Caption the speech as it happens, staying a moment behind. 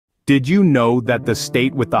Did you know that the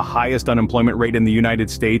state with the highest unemployment rate in the United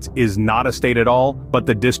States is not a state at all, but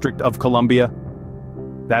the District of Columbia?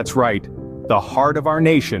 That's right. The heart of our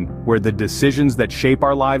nation, where the decisions that shape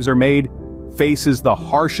our lives are made, faces the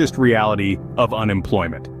harshest reality of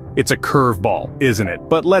unemployment. It's a curveball, isn't it?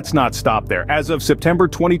 But let's not stop there. As of September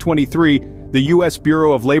 2023, the U.S.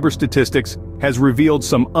 Bureau of Labor Statistics has revealed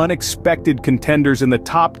some unexpected contenders in the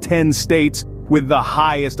top 10 states with the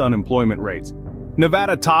highest unemployment rates.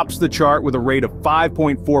 Nevada tops the chart with a rate of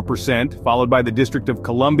 5.4%, followed by the District of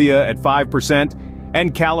Columbia at 5%,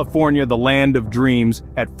 and California, the land of dreams,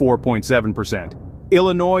 at 4.7%.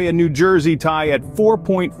 Illinois and New Jersey tie at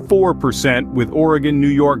 4.4%, with Oregon, New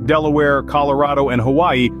York, Delaware, Colorado, and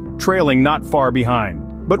Hawaii trailing not far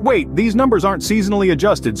behind. But wait, these numbers aren't seasonally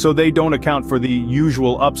adjusted, so they don't account for the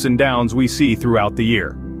usual ups and downs we see throughout the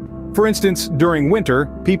year. For instance, during winter,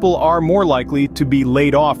 people are more likely to be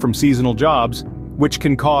laid off from seasonal jobs, which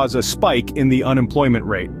can cause a spike in the unemployment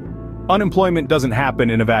rate. Unemployment doesn't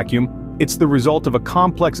happen in a vacuum. It's the result of a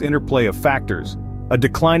complex interplay of factors. A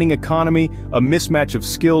declining economy, a mismatch of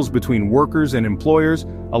skills between workers and employers,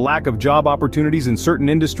 a lack of job opportunities in certain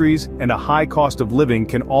industries, and a high cost of living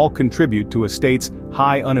can all contribute to a state's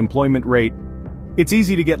high unemployment rate. It's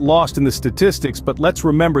easy to get lost in the statistics, but let's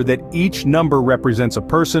remember that each number represents a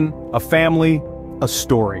person, a family, a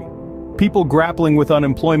story. People grappling with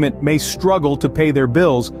unemployment may struggle to pay their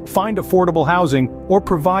bills, find affordable housing, or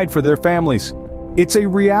provide for their families. It's a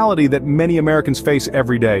reality that many Americans face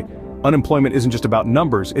every day. Unemployment isn't just about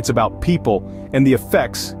numbers, it's about people, and the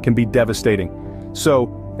effects can be devastating.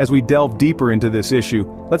 So, as we delve deeper into this issue,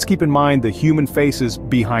 let's keep in mind the human faces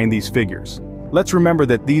behind these figures. Let's remember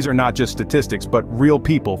that these are not just statistics, but real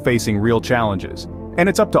people facing real challenges. And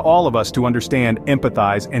it's up to all of us to understand,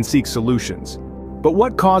 empathize, and seek solutions. But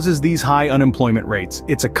what causes these high unemployment rates?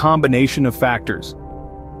 It's a combination of factors.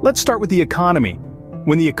 Let's start with the economy.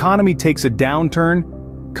 When the economy takes a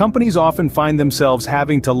downturn, companies often find themselves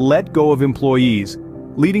having to let go of employees,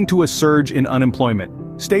 leading to a surge in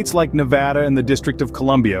unemployment. States like Nevada and the District of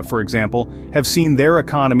Columbia, for example, have seen their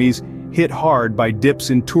economies hit hard by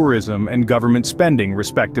dips in tourism and government spending,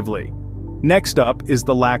 respectively. Next up is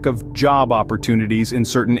the lack of job opportunities in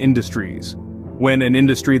certain industries. When an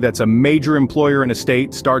industry that's a major employer in a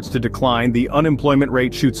state starts to decline, the unemployment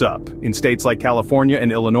rate shoots up. In states like California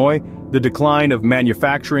and Illinois, the decline of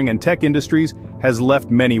manufacturing and tech industries has left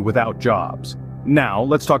many without jobs. Now,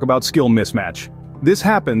 let's talk about skill mismatch. This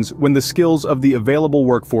happens when the skills of the available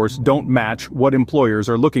workforce don't match what employers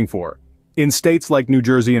are looking for. In states like New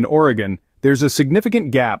Jersey and Oregon, there's a significant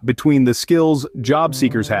gap between the skills job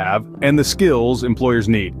seekers have and the skills employers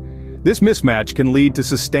need. This mismatch can lead to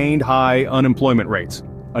sustained high unemployment rates.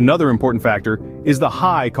 Another important factor is the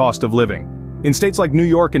high cost of living. In states like New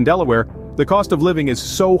York and Delaware, the cost of living is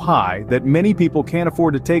so high that many people can't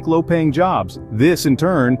afford to take low-paying jobs. This, in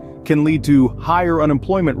turn, can lead to higher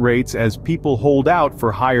unemployment rates as people hold out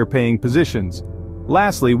for higher-paying positions.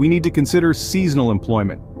 Lastly, we need to consider seasonal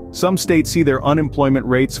employment. Some states see their unemployment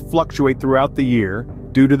rates fluctuate throughout the year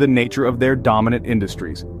due to the nature of their dominant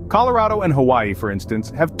industries. Colorado and Hawaii, for instance,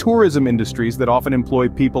 have tourism industries that often employ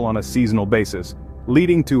people on a seasonal basis,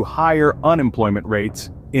 leading to higher unemployment rates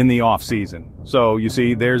in the off-season. So, you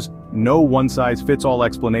see, there's no one-size-fits-all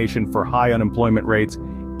explanation for high unemployment rates.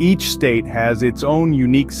 Each state has its own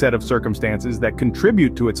unique set of circumstances that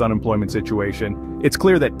contribute to its unemployment situation. It's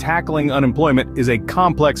clear that tackling unemployment is a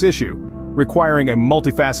complex issue, requiring a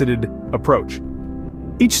multifaceted approach.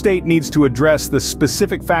 Each state needs to address the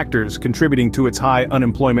specific factors contributing to its high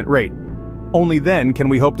unemployment rate. Only then can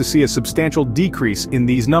we hope to see a substantial decrease in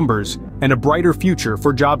these numbers and a brighter future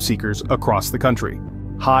for job seekers across the country.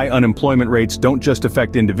 High unemployment rates don't just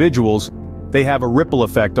affect individuals, they have a ripple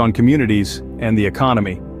effect on communities and the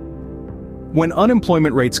economy. When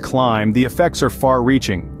unemployment rates climb, the effects are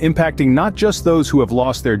far-reaching, impacting not just those who have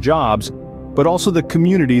lost their jobs, but also the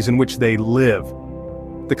communities in which they live.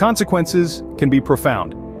 The consequences can be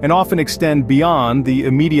profound, and often extend beyond the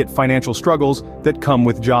immediate financial struggles that come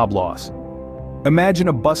with job loss. Imagine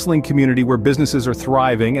a bustling community where businesses are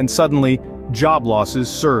thriving and suddenly, job losses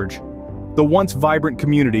surge. The once vibrant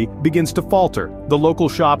community begins to falter. The local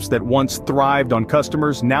shops that once thrived on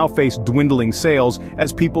customers now face dwindling sales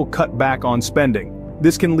as people cut back on spending.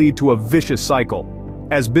 This can lead to a vicious cycle.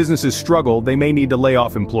 As businesses struggle, they may need to lay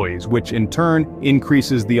off employees, which in turn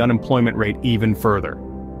increases the unemployment rate even further.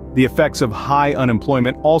 The effects of high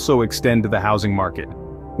unemployment also extend to the housing market.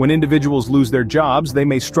 When individuals lose their jobs, they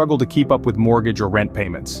may struggle to keep up with mortgage or rent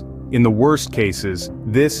payments. In the worst cases,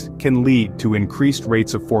 this can lead to increased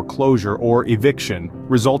rates of foreclosure or eviction,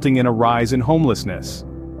 resulting in a rise in homelessness.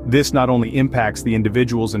 This not only impacts the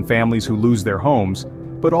individuals and families who lose their homes,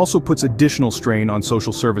 but also puts additional strain on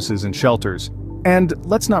social services and shelters. And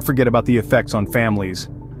let's not forget about the effects on families.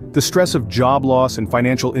 The stress of job loss and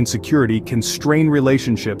financial insecurity can strain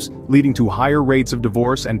relationships, leading to higher rates of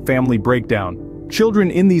divorce and family breakdown.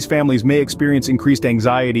 Children in these families may experience increased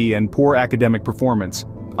anxiety and poor academic performance.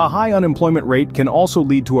 A high unemployment rate can also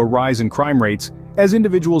lead to a rise in crime rates, as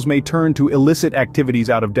individuals may turn to illicit activities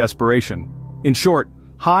out of desperation. In short,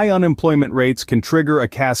 high unemployment rates can trigger a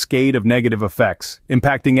cascade of negative effects,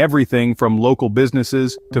 impacting everything from local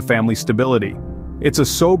businesses to family stability. It's a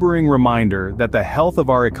sobering reminder that the health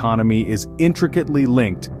of our economy is intricately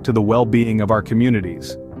linked to the well-being of our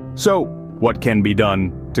communities. So, what can be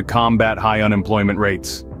done to combat high unemployment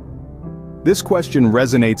rates? This question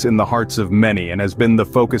resonates in the hearts of many and has been the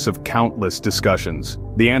focus of countless discussions.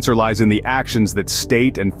 The answer lies in the actions that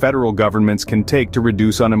state and federal governments can take to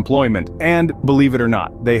reduce unemployment, and, believe it or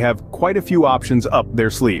not, they have quite a few options up their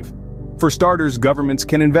sleeve. For starters, governments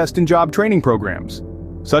can invest in job training programs.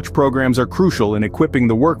 Such programs are crucial in equipping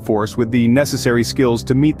the workforce with the necessary skills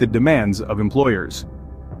to meet the demands of employers.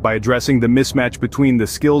 By addressing the mismatch between the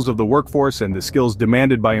skills of the workforce and the skills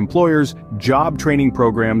demanded by employers, job training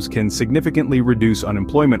programs can significantly reduce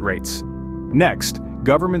unemployment rates. Next,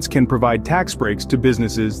 governments can provide tax breaks to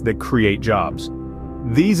businesses that create jobs.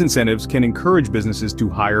 These incentives can encourage businesses to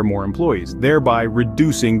hire more employees, thereby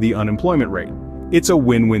reducing the unemployment rate. It's a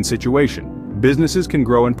win-win situation. Businesses can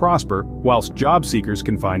grow and prosper, whilst job seekers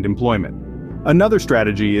can find employment. Another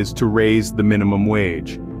strategy is to raise the minimum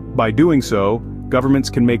wage. By doing so, governments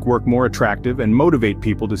can make work more attractive and motivate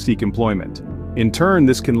people to seek employment. In turn,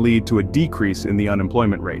 this can lead to a decrease in the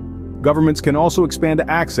unemployment rate. Governments can also expand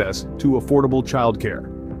access to affordable childcare.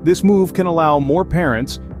 This move can allow more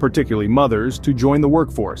parents, particularly mothers, to join the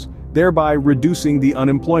workforce, thereby reducing the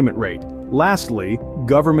unemployment rate. Lastly,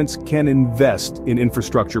 governments can invest in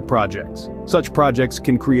infrastructure projects. Such projects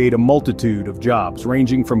can create a multitude of jobs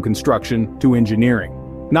ranging from construction to engineering.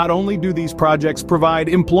 Not only do these projects provide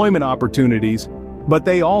employment opportunities, but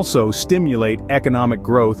they also stimulate economic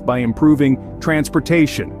growth by improving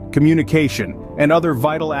transportation, communication, and other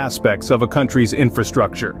vital aspects of a country's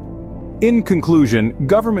infrastructure. In conclusion,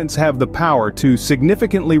 governments have the power to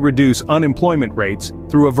significantly reduce unemployment rates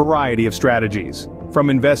through a variety of strategies.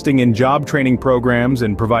 From investing in job training programs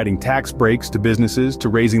and providing tax breaks to businesses to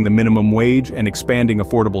raising the minimum wage and expanding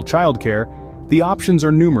affordable childcare, the options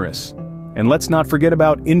are numerous. And let's not forget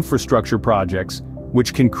about infrastructure projects,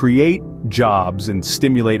 which can create jobs and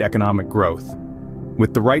stimulate economic growth.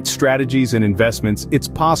 With the right strategies and investments, it's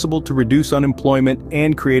possible to reduce unemployment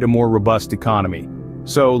and create a more robust economy.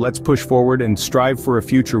 So let's push forward and strive for a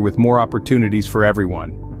future with more opportunities for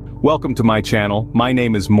everyone. Welcome to my channel. My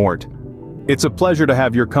name is Mort. It's a pleasure to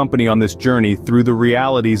have your company on this journey through the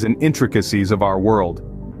realities and intricacies of our world.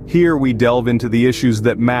 Here we delve into the issues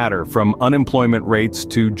that matter, from unemployment rates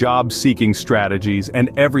to job-seeking strategies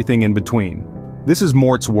and everything in between. This is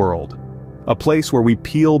Mort's World, a place where we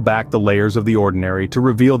peel back the layers of the ordinary to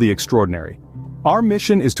reveal the extraordinary. Our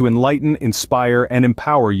mission is to enlighten, inspire, and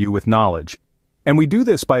empower you with knowledge. And we do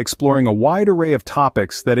this by exploring a wide array of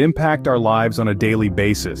topics that impact our lives on a daily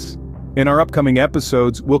basis. In our upcoming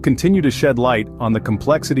episodes, we'll continue to shed light on the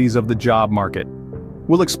complexities of the job market.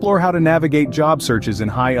 We'll explore how to navigate job searches in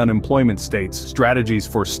high unemployment states, strategies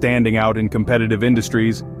for standing out in competitive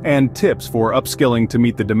industries, and tips for upskilling to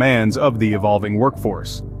meet the demands of the evolving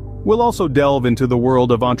workforce. We'll also delve into the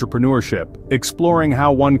world of entrepreneurship, exploring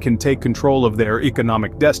how one can take control of their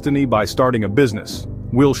economic destiny by starting a business.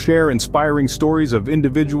 We'll share inspiring stories of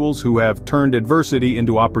individuals who have turned adversity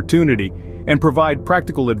into opportunity and provide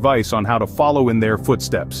practical advice on how to follow in their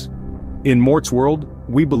footsteps. In Mort's World,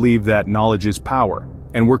 we believe that knowledge is power,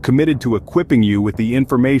 and we're committed to equipping you with the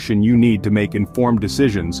information you need to make informed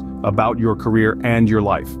decisions about your career and your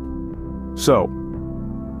life. So,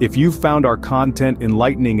 if you've found our content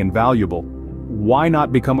enlightening and valuable, why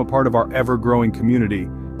not become a part of our ever-growing community?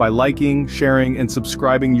 By liking, sharing, and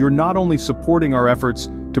subscribing, you're not only supporting our efforts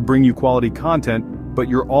to bring you quality content, but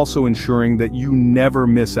you're also ensuring that you never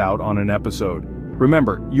miss out on an episode.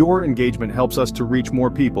 Remember, your engagement helps us to reach more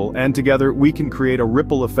people, and together we can create a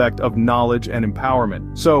ripple effect of knowledge and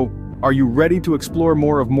empowerment. So, are you ready to explore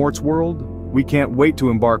more of Mort's World? We can't wait to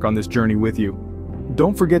embark on this journey with you.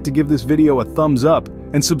 Don't forget to give this video a thumbs up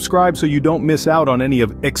and subscribe so you don't miss out on any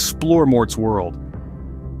of Explore Mort's World.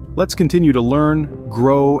 Let's continue to learn,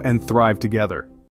 grow, and thrive together.